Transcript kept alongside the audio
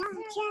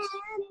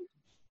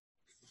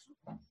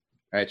All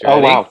right, you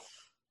ready? Oh,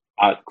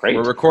 wow. Great.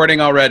 We're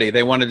recording already.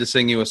 They wanted to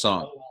sing you a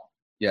song.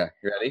 Yeah,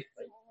 you ready?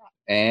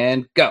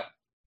 And go.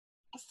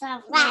 It's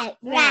all right.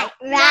 It's all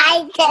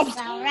right. It's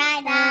all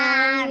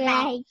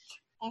right.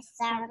 It's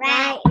all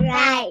right.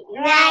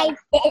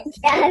 It's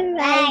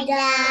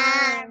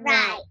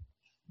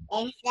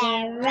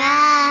all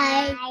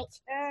right.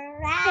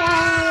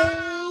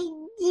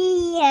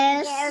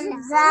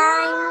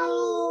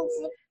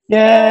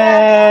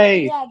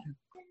 Yay!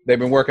 They've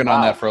been working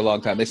on that for a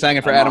long time. They sang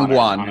it for Adam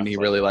Guan, and he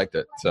really liked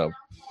it. So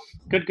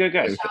Good.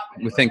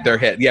 we think they're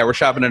hit. Yeah, we're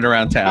shopping it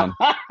around town.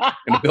 Going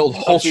to build a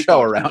whole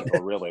show around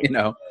it. Really? You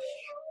know,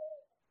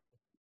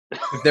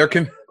 if there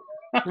can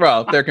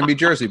be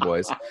Jersey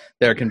Boys.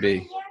 There can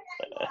be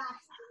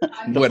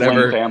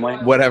whatever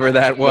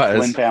that was. The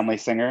Flynn family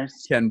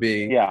singers can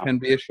be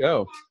a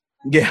show.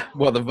 Yeah,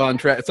 well, the Von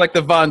Trapp. It's like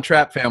the Von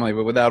Trapp family,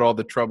 but without all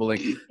the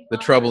troubling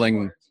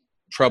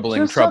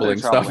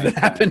stuff that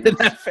happened in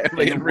that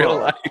family in real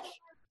life.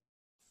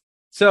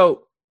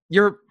 So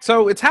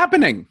it's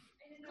happening.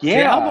 Yeah.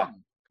 The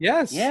album.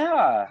 Yes.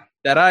 Yeah.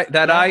 That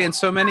I and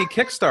so many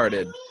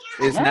kickstarted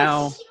is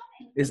now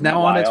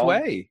on its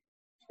way.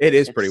 It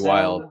is pretty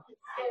wild.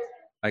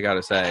 I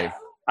gotta say.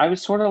 I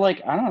was sort of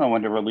like, I don't know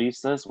when to release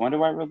this. When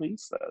do I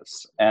release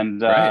this?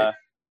 And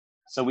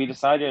so we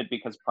decided,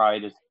 because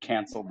Pride is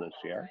canceled this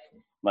year,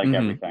 like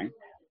everything,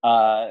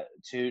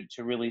 to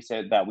release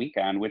it that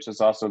weekend, which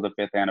is also the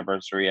 5th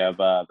anniversary of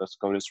the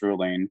SCOTUS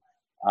ruling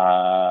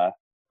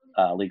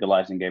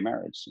legalizing gay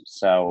marriage.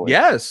 So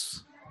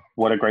yes,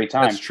 what a great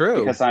time! That's true.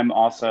 Because I'm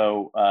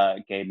also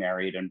gay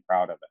married and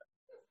proud of it.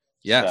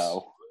 Yes.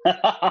 So.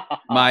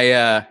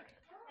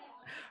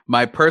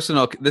 My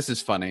personal, this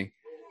is funny.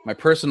 My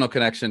personal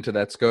connection to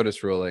that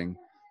SCOTUS ruling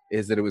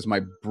is that it was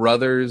my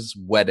brother's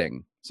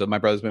wedding. So my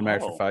brother's been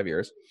married for 5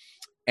 years.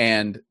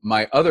 And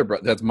my other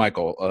brother, that's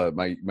Michael,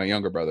 my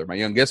younger brother, my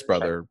youngest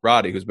brother,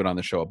 Robbie, who's been on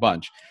the show a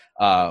bunch,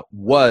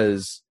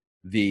 was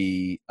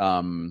the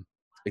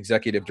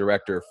executive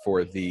director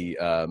for the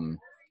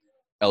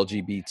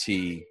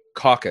LGBT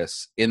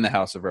caucus in the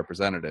House of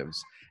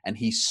Representatives. And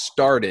he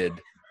started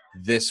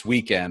this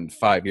weekend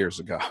 5 years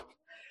ago.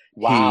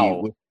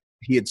 Wow.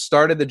 He had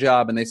started the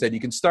job, and they said,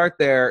 you can start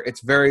there.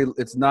 It's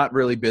not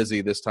really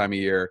busy this time of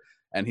year.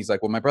 And he's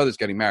like, well, my brother's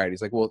getting married.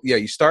 He's like, well, yeah,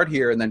 you start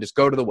here and then just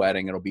go to the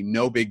wedding. It'll be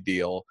no big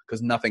deal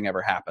because nothing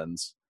ever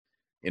happens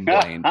in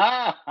Blaine.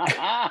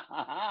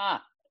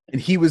 And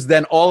he was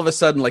then all of a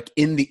sudden like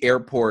in the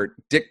airport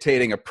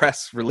dictating a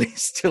press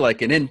release to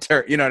like an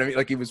intern. You know what I mean?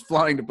 Like he was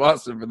flying to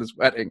Boston for this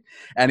wedding,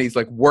 and he's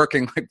like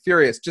working like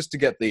furious just to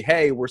get the,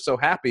 hey, we're so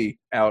happy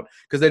out,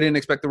 because they didn't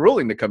expect the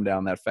ruling to come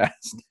down that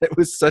fast. It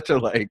was such a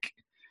like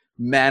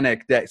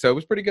manic day. So it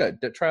was pretty good.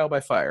 The trial by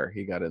fire,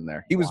 he got in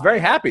there. He was very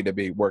happy to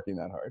be working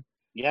that hard.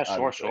 Yeah,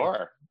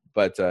 sure.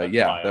 But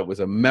that was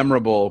a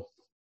memorable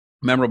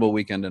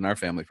weekend in our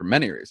family for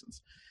many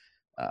reasons.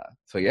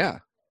 So yeah,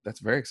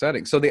 that's very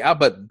exciting. So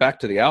but back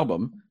to the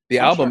album. The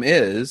album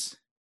is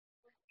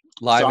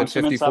Live at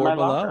 54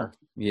 Below.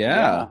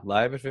 Yeah,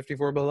 Live at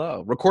 54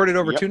 Below. Recorded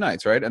over 2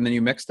 nights, right? And then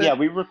you mixed it? Yeah,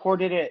 we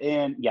recorded it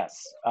in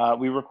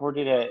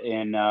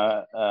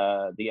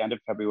the end of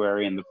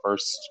February and the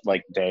first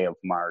day of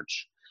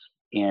March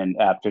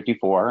at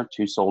 54,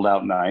 2 sold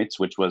out nights,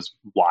 which was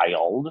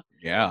wild.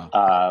 Yeah.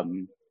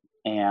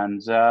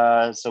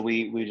 So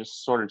we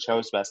just sort of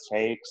chose best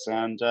takes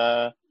and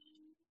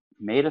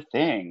made a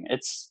thing.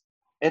 It's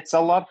a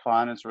lot of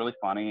fun. It's really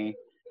funny.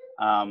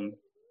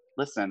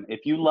 Listen,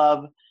 if you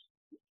love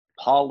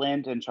Paul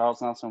Lynde and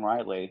Charles Nelson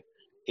Riley,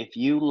 if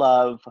you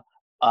love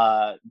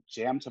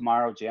Jam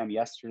Tomorrow, Jam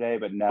Yesterday,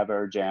 but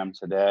never Jam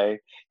Today,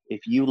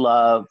 if you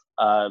love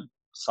a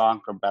song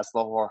from Best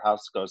Little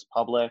Whorehouse Goes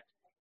Public,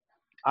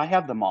 I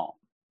have them all.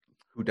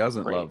 Who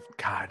doesn't love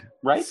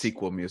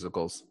sequel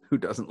musicals? Who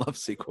doesn't love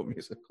sequel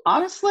musicals?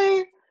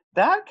 Honestly,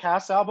 that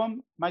Cass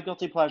album, my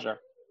guilty pleasure.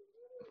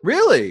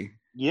 Really?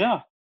 Yeah.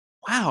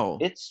 Wow.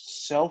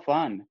 It's so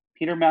fun.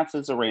 Peter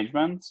Matz's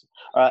arrangements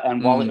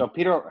and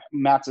Peter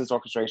Matz's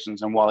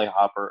orchestrations and Wally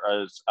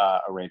Hopper's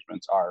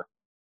arrangements are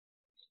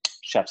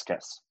chef's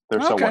kiss. They're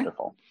so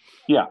wonderful.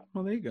 Yeah.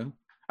 Well, there you go.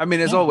 I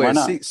mean, as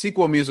always,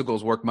 sequel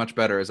musicals work much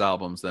better as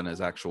albums than as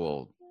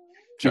actual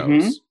shows.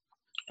 Mm-hmm.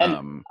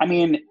 And I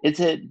mean, is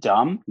it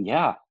dumb?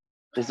 Yeah.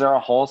 Is there a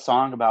whole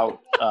song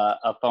about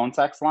a phone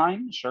sex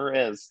line? Sure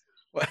is.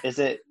 What?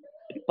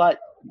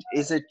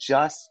 Is it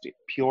just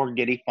pure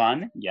giddy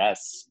fun?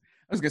 Yes.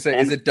 I was going to say,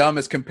 is it dumb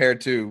as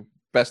compared to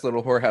Best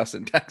Little Whorehouse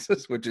in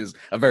Texas, which is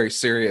a very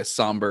serious,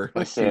 somber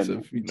piece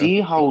of,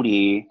 Dee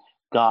Hoade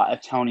got a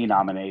Tony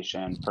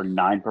nomination for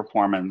 9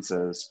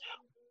 performances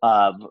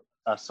of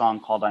a song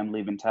called I'm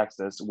Leaving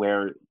Texas,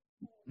 where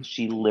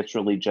she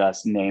literally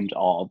just named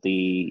all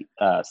the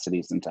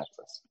cities in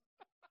Texas.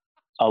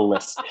 A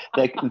list.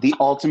 Like the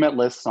ultimate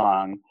list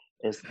song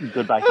is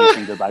Goodbye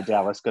Houston, Goodbye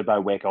Dallas, Goodbye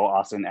Waco,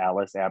 Austin,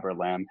 Alice,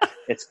 Aberland.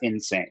 It's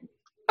insane.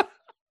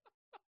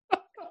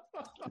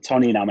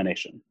 Tony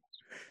nomination.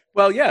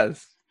 Well,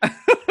 yes.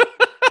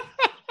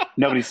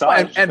 Nobody saw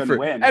it.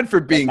 And for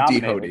being Dee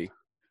Hoade.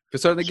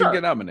 so they can Sure.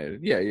 get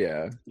nominated.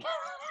 Yeah.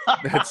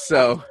 That's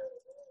so.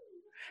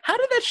 How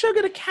did that show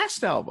get a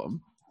cast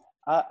album?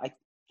 I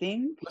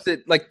think Was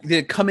it like did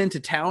it come into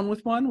town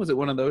with one? Was it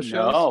one of those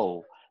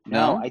shows?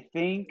 no. I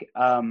think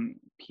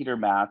Peter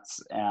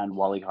Matz and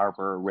Wally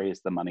Harper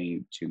raised the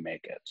money to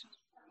make it.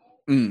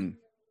 Mm.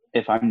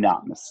 If I'm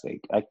not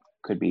mistaken, I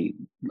could be.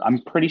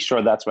 I'm pretty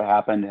sure that's what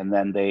happened, and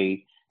then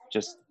they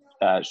just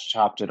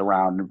shopped it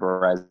around. And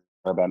Verizon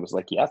band was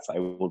like, "Yes, I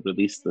will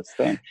release this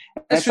thing."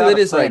 And That's it's true. out That of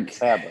is print, like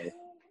sadly.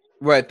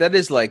 right. That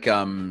is like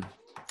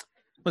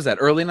was that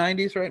early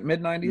 90s, right? Mid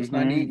 90s,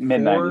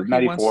 Mid 94,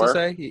 90s, he wants to 94.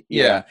 say.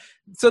 Yeah.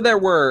 So there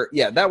were,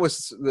 that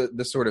was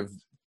the sort of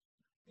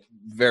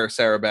Vera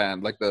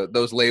Saraband, like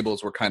those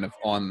labels were kind of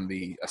on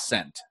the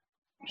ascent.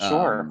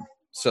 Sure.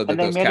 So that And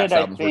they those made cast it, I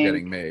albums were think,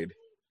 getting made.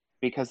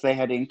 because they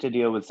had inked a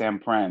deal with Sam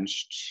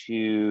French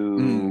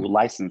to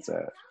license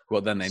it.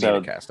 Well, then they So-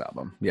 need a cast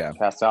album. Yeah.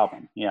 Cast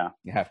album, yeah.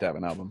 You have to have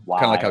an album.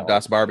 Kind of like how Wild.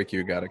 Das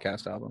Barbecue got a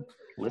cast album.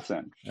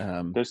 Listen,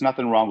 Um, there's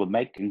nothing wrong with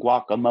making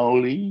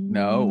guacamole.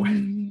 No.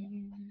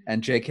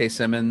 And J.K.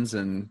 Simmons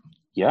and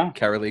Yeah.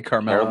 Carolee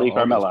Carmello. Carolee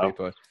all those Carmello.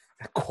 people.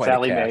 Quite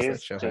Sally a cast Mays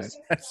that show just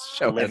had. That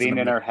show Living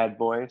in her head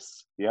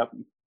voice. Yep.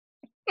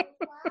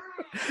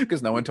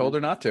 because no one told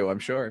her not to, I'm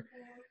sure.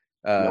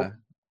 Nope.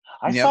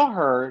 I Yep. saw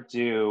her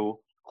do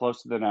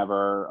Closer Than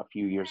Ever a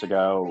few years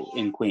ago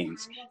in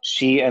Queens.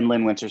 She and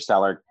Lynn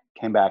Wintersteller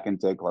came back and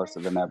did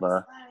Closer Than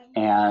Ever.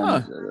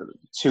 And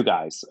two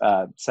guys,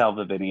 Sal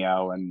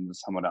Vivinio and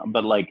someone else.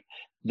 But like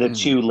the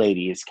two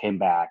ladies came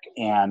back,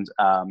 and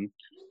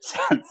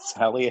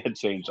Sally had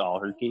changed all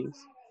her keys.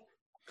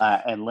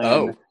 And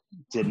Lynn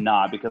did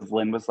not, because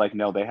Lynn was like,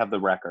 no, they have the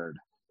record.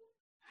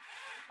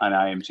 And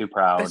I am too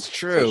proud. That's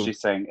true. So she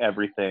sang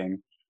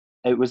everything.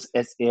 It was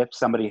as if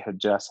somebody had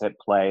just hit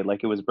play,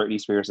 like it was Britney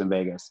Spears in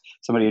Vegas.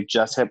 Somebody had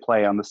just hit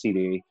play on the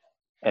CD,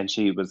 and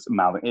she was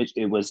mouthing.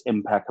 It was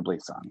impeccably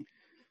sung.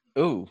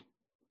 Ooh,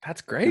 that's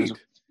It great. was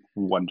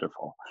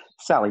wonderful.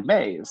 Sally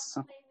Mays,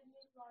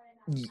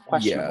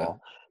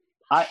 questionable.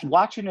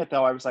 Watching it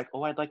though, I was like,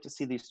 oh, I'd like to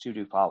see these two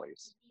do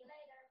Follies.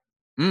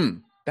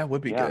 That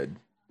would be good. That'd be a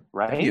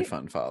Right?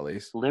 fun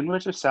Follies. Lynn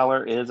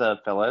Wintersteller is a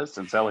Phyllis,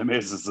 and Sally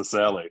Mays is a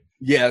Sally.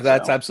 Yeah,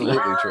 that's So.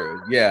 absolutely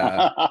true.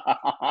 Yeah.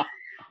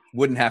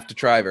 Wouldn't have to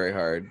try very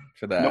hard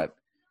for that. Nope.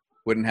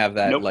 Wouldn't have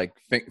that Nope. like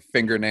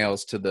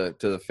fingernails to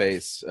the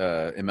face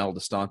Imelda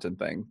Staunton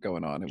thing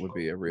going on. It would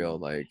be a real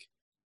like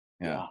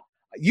Yeah.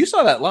 You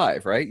saw that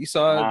live, right? You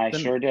saw I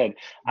them? sure did. You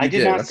I did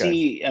did, not okay.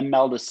 see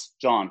Imelda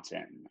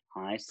Staunton.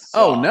 I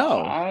saw. Oh,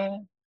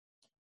 no.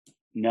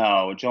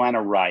 No,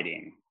 Joanna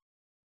Riding,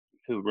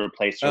 who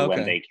replaced her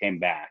when Okay. they came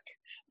back.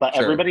 But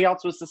Sure. everybody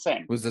else was the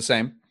same. Was the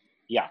same.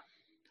 Yeah.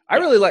 I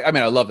really like. I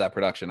mean, I love that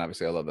production.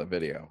 Obviously, I love that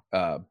video.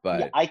 But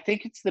Yeah, I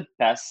think it's the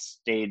best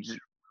stage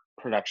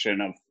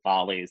production of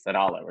Follies that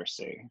I'll ever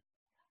see.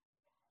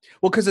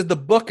 well, because the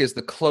book is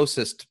the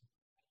closest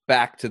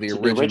back to the To the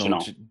original,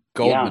 original.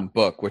 Goldman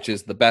book, which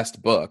is the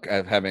best book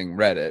of having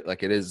read it.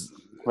 Like it is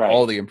Right.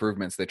 all the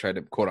improvements they tried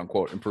to quote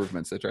unquote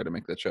improvements they tried to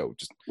make that show.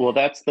 Just Well,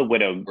 that's the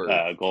widow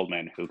Word.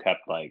 Goldman who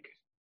kept like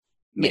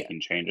making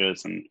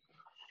changes and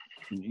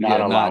yeah, not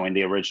allowing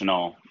the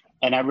original.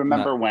 And I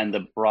remember when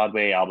the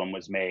Broadway album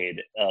was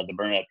made, the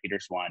Bernadette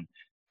Peters one,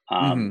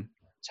 Mhm.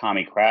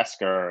 Tommy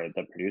Krasker,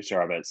 the producer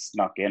of it,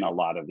 snuck in a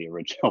lot of the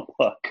original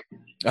book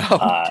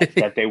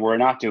that they were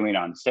not doing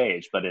on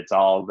stage, but it's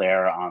all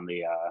there on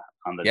the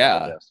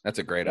yeah, disc. that's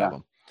a great Yeah.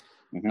 album.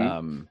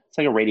 Mhm. It's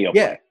like a radio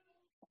Yeah, play.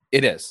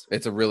 it is.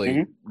 It's a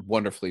really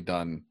wonderfully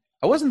done.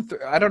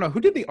 I don't know who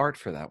did the art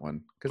for that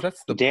one because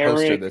that's the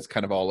poster Derek that's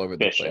kind of all over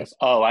the Bishop. place.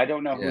 Oh, I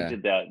don't know Yeah. who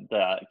did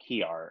the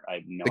key art. I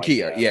have no The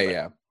key idea. art, yeah, but-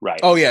 yeah. Right.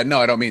 Oh yeah, no,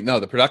 I don't mean no.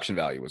 The production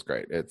value was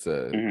great. It's I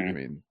Mhm.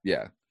 mean,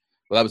 yeah.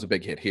 Well, that was a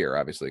big hit here,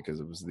 obviously, because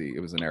it was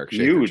an Eric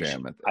Schaefer Huge.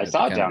 jam at the, I at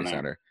saw the it down Kennedy there.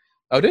 Center.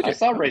 Oh, did you? I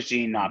saw Oh.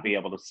 Regine not be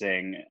able to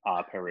sing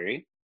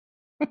Paris.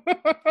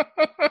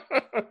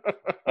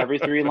 Every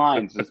 3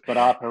 lines is but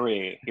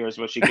Paris. Here's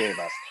what she gave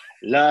us.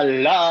 La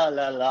la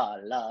la la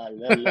la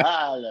la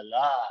la la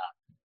la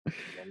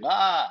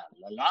la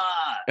la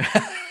la.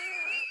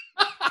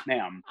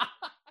 Ma'am.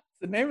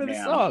 the name of the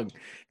Ma'am. song.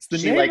 It's the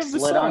She name like of the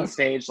slid song. on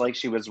stage like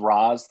she was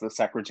Roz, the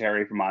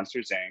secretary from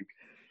Monsters Inc.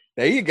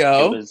 There you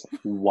go. It was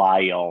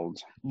wild.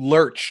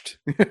 Lurched.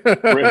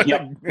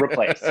 Yep,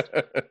 replaced.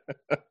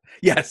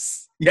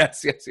 Yes.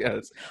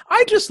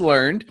 I just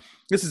learned,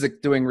 this is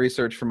doing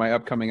research for my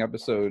upcoming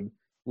episode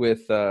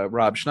with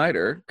Rob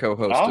Schneider,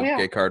 co-host of yeah.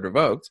 Gay Card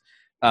Revoked,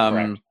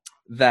 Correct.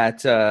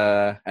 that,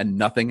 and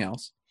nothing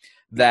else,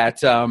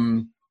 that,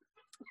 who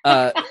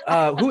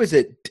is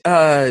it?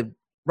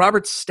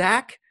 Robert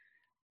Stack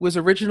was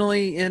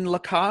originally in La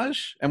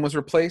Cage and was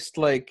replaced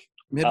like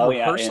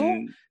mid-rehearsal.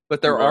 in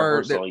But there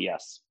rehearsal,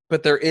 yes.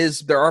 But there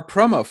are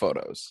promo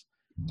photos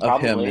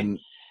of Probably. him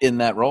in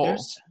that role.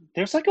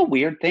 There's like a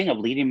weird thing of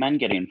leading men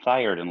getting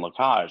fired in La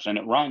Cage, and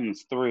it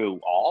runs through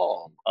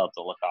all of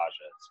the La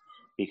Cages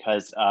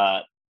because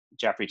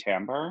Jeffrey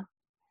Tambor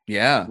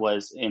Yeah.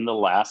 was in the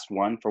last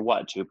one for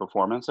what, 2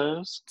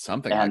 performances?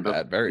 Something And like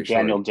that. Very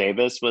Daniel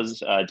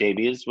short.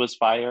 Davies was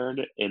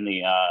fired in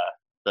the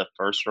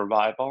first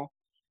revival,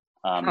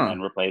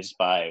 and replaced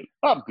by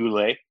Bob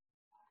Goulet.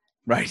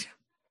 Right.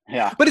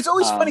 Yeah, But it's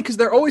always funny because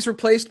they're always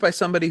replaced by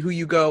somebody who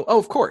you go, oh,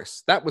 of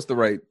course, that was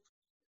the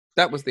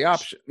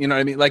option. You know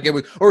what I mean? Like it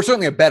was, or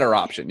certainly a better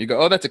option. You go,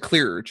 oh, that's a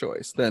clearer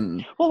choice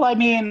than. Well, I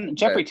mean,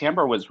 Jeffrey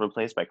Tambor was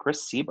replaced by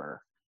Chris Sieber.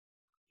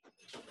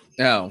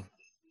 No.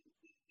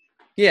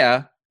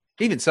 Yeah.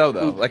 Even so,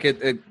 though, like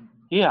it.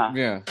 Yeah.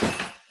 Yeah.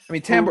 I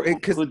mean, Tambor,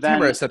 because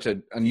Tambor has such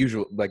an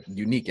unusual, like,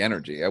 unique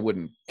energy. I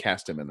wouldn't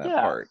cast him in that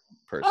part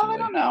personally. Oh, I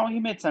don't know. He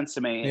made sense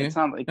to me. Yeah. It's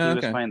not like he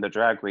was playing the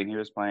drag queen. He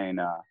was playing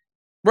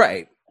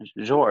right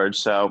George.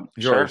 So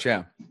George,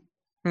 sure.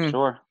 Yeah,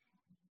 sure.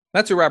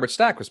 That's who Robert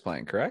Stack was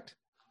playing, correct?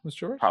 Was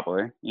George?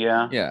 Probably,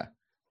 yeah. Yeah,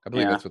 I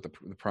believe that's what the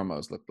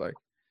promos looked like.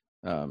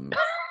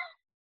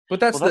 But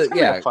that's gonna be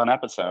a fun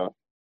episode.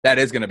 That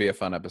is going to be a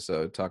fun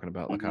episode talking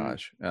about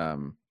Lacage,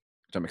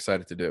 which I'm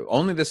excited to do.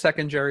 Only the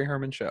second Jerry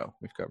Herman show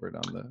we've covered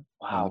on the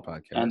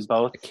podcast, and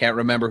both. I can't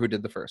remember who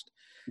did the first.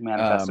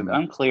 Manifested,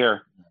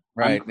 unclear.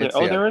 Right.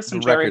 Unclear. There is some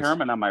Jerry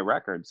Herman on my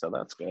record, so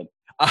that's good.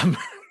 I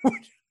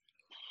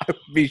would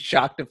be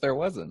shocked if there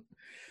wasn't.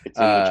 It's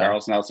in the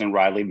Charles Nelson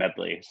Riley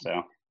medley,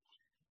 so.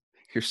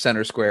 Your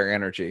center square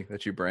energy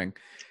that you bring.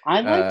 I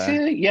like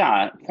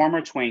to,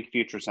 former twink,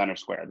 future center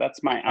square.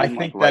 That's I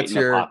think right in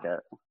the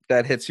pocket.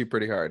 That hits you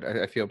pretty hard.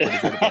 I feel pretty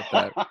good about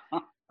that.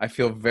 I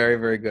feel very,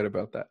 very good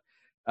about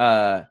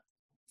that.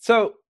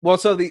 So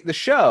the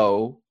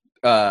show,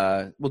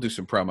 we'll do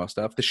some promo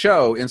stuff. The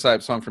show,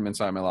 Song from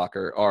Inside My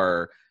Locker,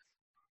 are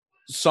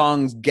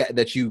songs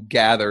that you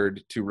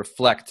gathered to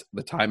reflect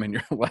the time in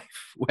your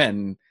life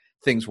when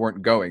things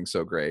weren't going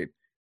so great.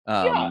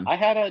 I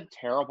had a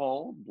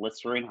terrible,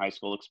 blistering high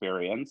school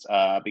experience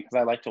because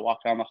I like to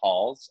walk down the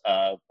halls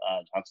of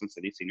Johnson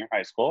City Senior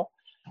High School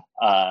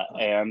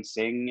and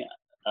sing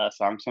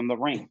songs from The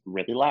Ring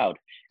really loud.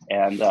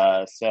 And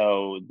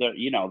so,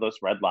 those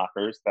red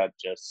lockers that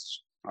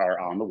just are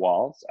on the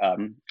walls,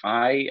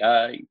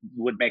 I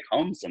would make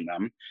homes in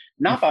them,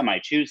 not by my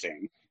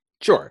choosing.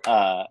 Sure.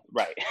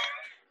 Right.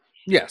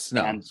 Yes.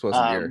 No. And, this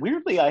wasn't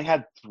weirdly, I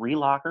had 3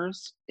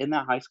 lockers in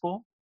that high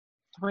school.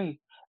 3.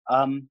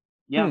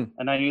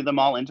 And I knew them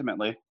all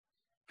intimately.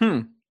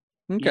 Okay.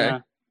 Yeah.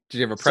 Did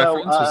you have a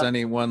preference? Was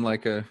any one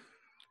like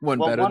one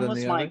better than the other? One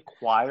was my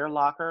choir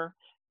locker,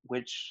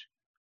 which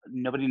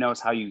nobody knows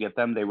how you get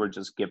them. They were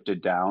just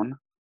gifted down.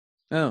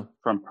 Oh.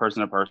 From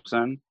person to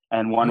person.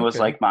 And one was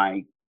like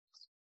my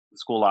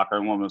school locker,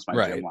 and one was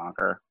my gym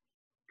locker.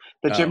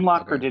 The gym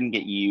locker didn't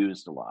get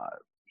used a lot.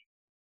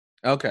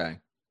 Okay.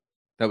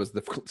 That was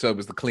it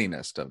was the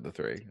cleanest of the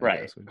 3.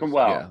 Right.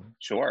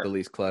 Sure. The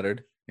least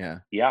cluttered. Yeah.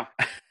 Yeah.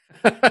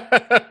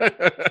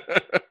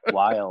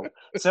 Wild.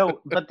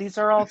 So, but these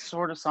are all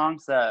sort of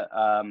songs that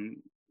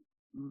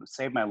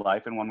saved my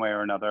life in one way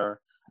or another,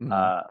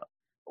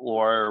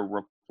 or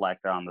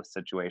reflect on the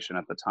situation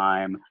at the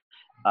time.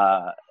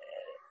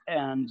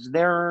 And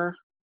they're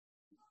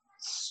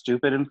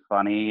stupid and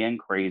funny and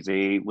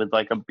crazy with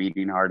like a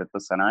beating heart at the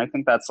center. I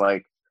think that's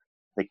like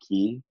the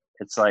key.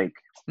 It's like,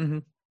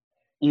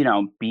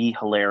 be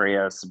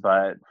hilarious,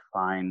 but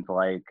find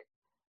like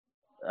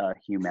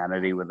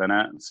humanity within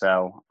it.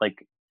 So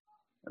like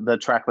the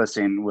track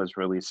listing was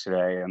released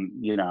today, and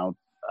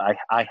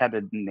I had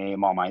to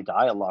name all my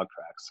dialogue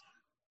tracks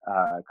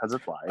because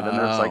it's live, and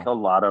there's like a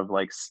lot of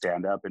like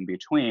stand up in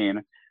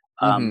between,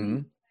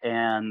 and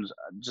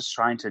just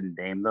trying to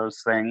name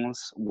those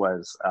things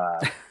was a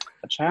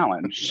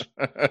challenge.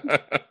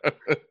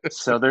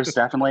 So there's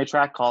definitely a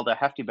track called "A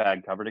Hefty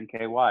Bag Covered in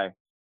KY."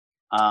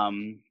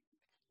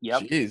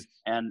 Yep. Jeez.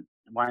 And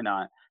why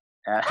not?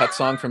 Cut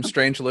song from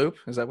Strange Loop?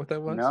 Is that what that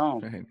was?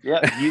 No. Right.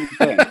 Yeah, you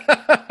think.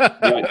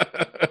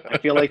 I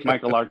feel like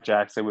Michael Lark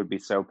Jackson would be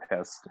so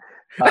pissed.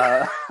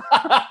 But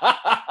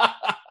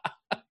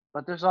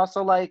there's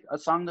also like a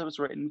song that was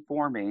written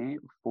for me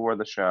for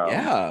the show.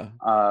 Yeah.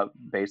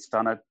 Based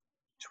on a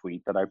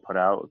tweet that I put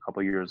out a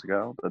couple years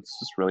ago. That's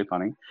just really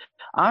funny.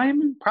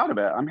 I'm proud of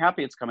it. I'm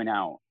happy it's coming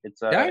out.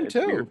 It's I'm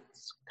too. Weird.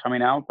 It's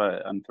coming out,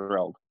 but I'm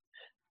thrilled.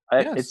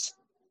 It's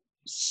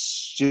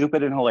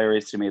stupid and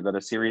hilarious to me that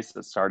a series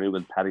that started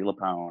with Patti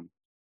LuPone,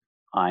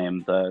 I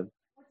am the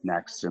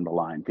next in the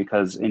line,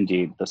 because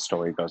indeed the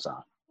story goes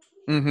on.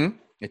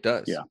 It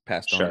does. Yeah.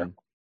 Passed on.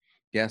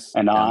 Yes.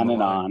 And on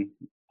and on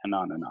and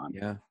on and on.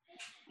 Yeah.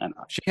 And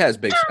on. She has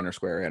big center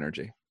square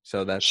energy.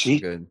 So that's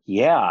good.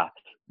 Yeah.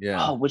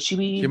 Yeah. Oh, would she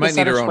be she the might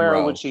center need her square, own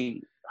row. or would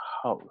she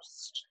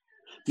host?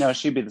 No,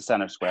 she'd be the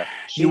center square.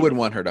 You wouldn't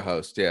want her to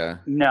host, yeah.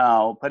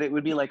 No, but it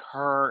would be like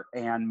her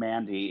and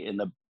Mandy in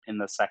the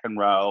second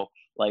row,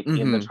 like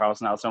in the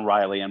Charles Nelson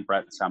Riley and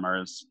Brett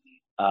Summers.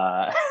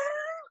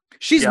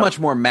 She's much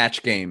more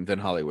match game than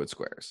Hollywood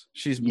Squares.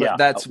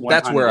 That's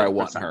where I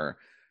want her.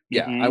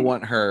 Yeah, I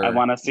want her. I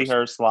want to see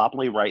her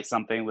sloppily write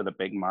something with a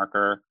big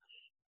marker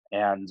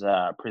and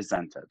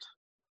present it.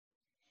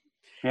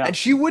 Yeah. And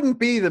she wouldn't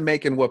be the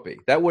making whoopee.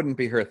 That wouldn't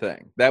be her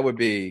thing. That would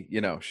be,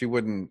 she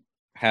wouldn't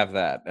have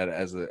that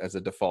as a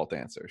default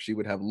answer. She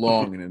would have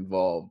long and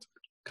involved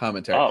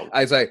commentary. Oh.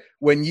 I was like,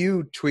 when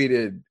you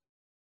tweeted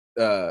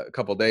a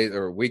couple days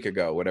or a week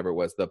ago, whatever it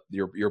was,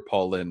 your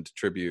Paul Lynde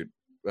tribute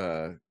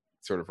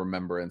sort of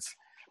remembrance.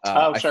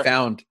 Sure. I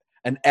found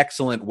an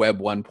excellent Web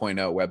 1.0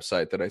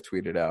 website that I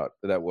tweeted out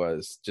that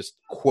was just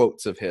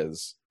quotes of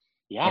his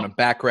on a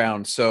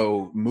background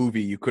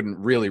movie you couldn't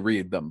really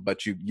read them,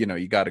 but you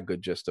got a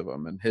good gist of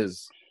them. And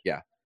his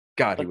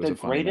God, he was a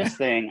funny man. The greatest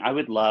thing, I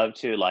would love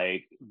to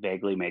like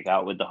vaguely make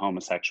out with the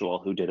homosexual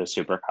who did a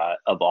supercut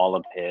of all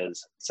of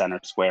his Center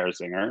Square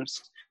zingers.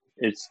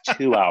 It's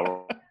 2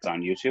 hours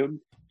on YouTube,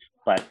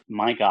 but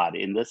my God,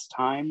 in this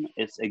time,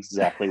 it's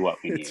exactly what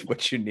we need. It's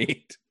what you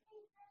need.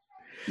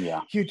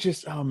 Yeah. You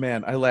just, oh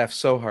man, I laughed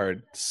so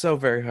hard, so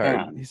very hard.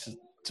 Yeah. He's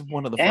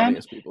one of the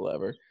funniest people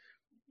ever.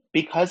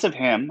 Because of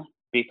him,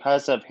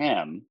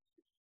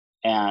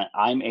 and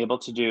I'm able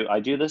to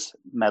I do this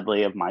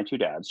medley of my two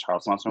dads,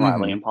 Charles Nelson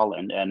Riley and Paul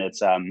Lynde, and it's,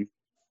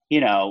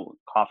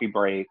 coffee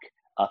break,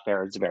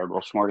 Ferret's a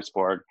veritable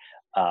smorgasbord.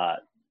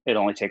 It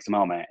only takes a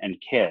moment, and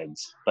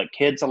kids. But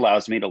kids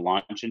allows me to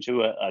launch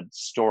into a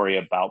story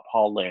about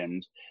Paul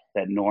Lynde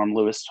that Norm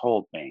Lewis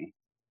told me,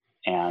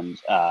 and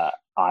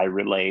I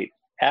relate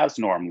as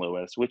Norm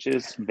Lewis, which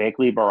is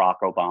vaguely Barack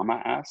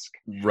Obama-esque.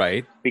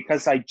 Right.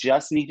 Because I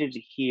just needed to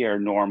hear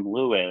Norm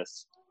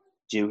Lewis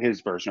do his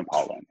version of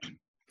Paul Lynde.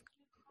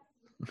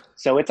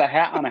 So it's a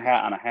hat on a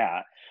hat on a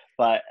hat,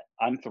 but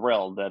I'm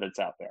thrilled that it's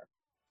out there.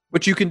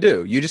 Which you can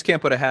do. You just can't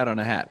put a hat on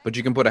a hat, but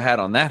you can put a hat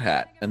on that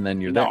hat, and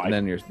then you're there. And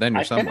then you're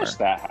somewhere. I finished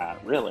that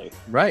hat, really.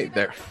 Right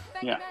there.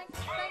 Yeah.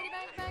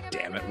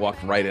 Damn it!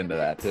 Walked right into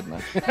that, didn't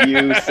I?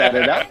 You set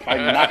it up. I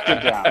knocked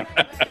it down.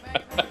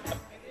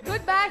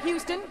 Goodbye,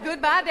 Houston.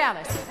 Goodbye,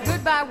 Dallas.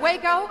 Goodbye,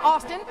 Waco,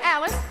 Austin,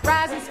 Alice,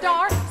 Rising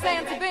Star,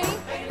 San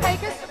Sabine,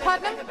 Pecos,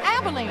 Putnam,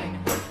 Abilene,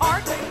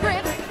 Art, Grit,